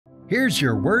Here's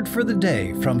your word for the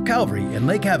day from Calvary in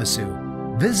Lake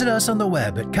Havasu. Visit us on the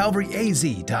web at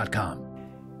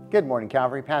calvaryaz.com. Good morning,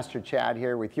 Calvary. Pastor Chad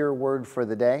here with your word for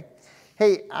the day.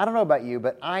 Hey, I don't know about you,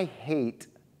 but I hate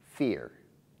fear.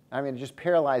 I mean, it just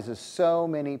paralyzes so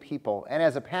many people. And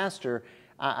as a pastor,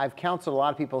 I've counseled a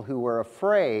lot of people who were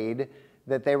afraid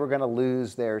that they were going to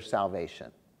lose their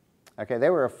salvation. Okay, they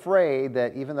were afraid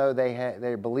that even though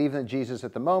they believed in Jesus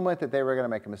at the moment, that they were going to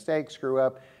make a mistake, screw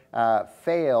up,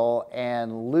 fail,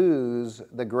 and lose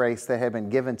the grace that had been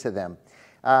given to them.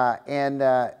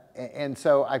 And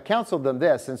so I've counseled them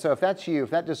this. And so if that's you, if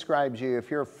that describes you, if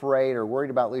you're afraid or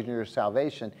worried about losing your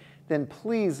salvation, then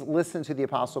please listen to the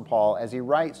Apostle Paul as he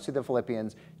writes to the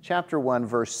Philippians chapter 1,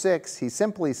 verse 6. He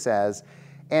simply says,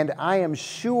 "And I am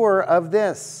sure of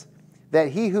this, that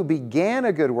he who began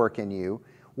a good work in you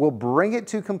will bring it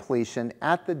to completion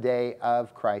at the day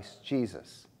of Christ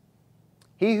Jesus."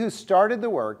 He who started the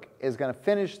work is going to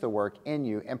finish the work in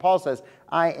you. And Paul says,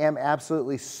 I am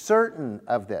absolutely certain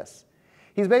of this.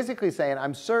 He's basically saying,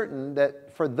 I'm certain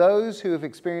that for those who have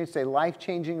experienced a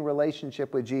life-changing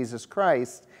relationship with Jesus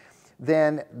Christ,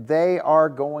 then they are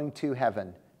going to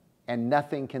heaven, and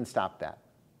nothing can stop that.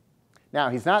 Now,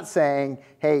 he's not saying,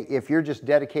 hey, if you're just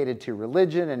dedicated to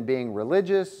religion and being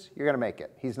religious, you're going to make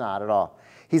it. He's not at all.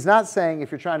 He's not saying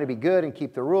if you're trying to be good and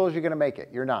keep the rules, you're going to make it.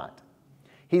 You're not.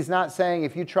 He's not saying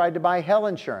if you tried to buy hell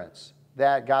insurance,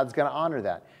 that God's going to honor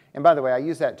that. And by the way, I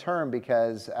use that term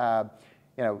because,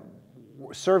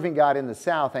 serving God in the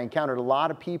South, I encountered a lot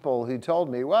of people who told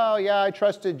me, well, yeah, I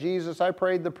trusted Jesus. I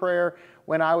prayed the prayer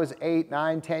when I was 8,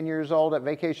 9, 10 years old at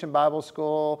Vacation Bible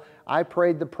School. I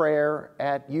prayed the prayer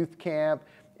at youth camp,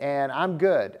 and I'm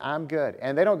good. I'm good.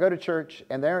 And they don't go to church,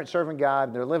 and they aren't serving God,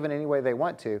 and they're living any way they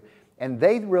want to. And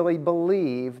they really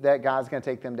believe that God's going to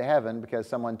take them to heaven because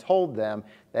someone told them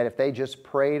that if they just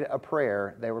prayed a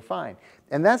prayer, they were fine.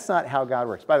 And that's not how God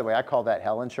works. By the way, I call that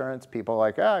hell insurance. People are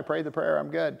like, oh, I prayed the prayer, I'm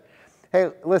good.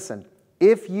 Hey, listen,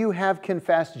 if you have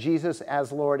confessed Jesus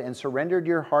as Lord and surrendered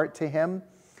your heart to Him,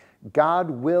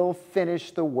 God will finish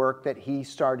the work that He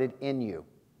started in you.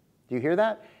 Do you hear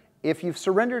that? If you've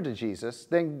surrendered to Jesus,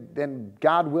 then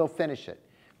God will finish it.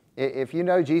 If you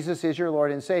know Jesus is your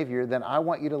Lord and Savior, then I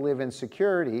want you to live in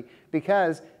security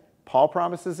because Paul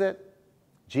promises it.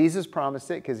 Jesus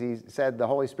promised it because he said the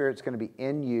Holy Spirit's going to be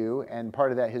in you, and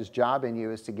part of that, His job in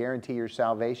you, is to guarantee your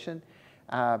salvation.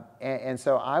 And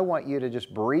so I want you to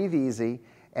just breathe easy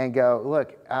and go,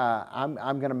 look, I'm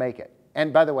going to make it.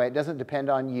 And by the way, it doesn't depend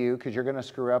on you because you're going to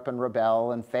screw up and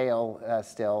rebel and fail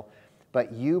still.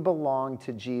 But you belong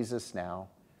to Jesus now.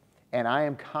 And I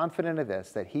am confident of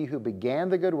this, that He who began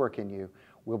the good work in you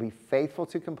will be faithful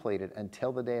to complete it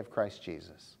until the day of Christ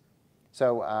Jesus.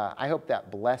 So I hope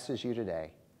that blesses you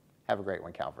today. Have a great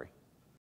one, Calvary.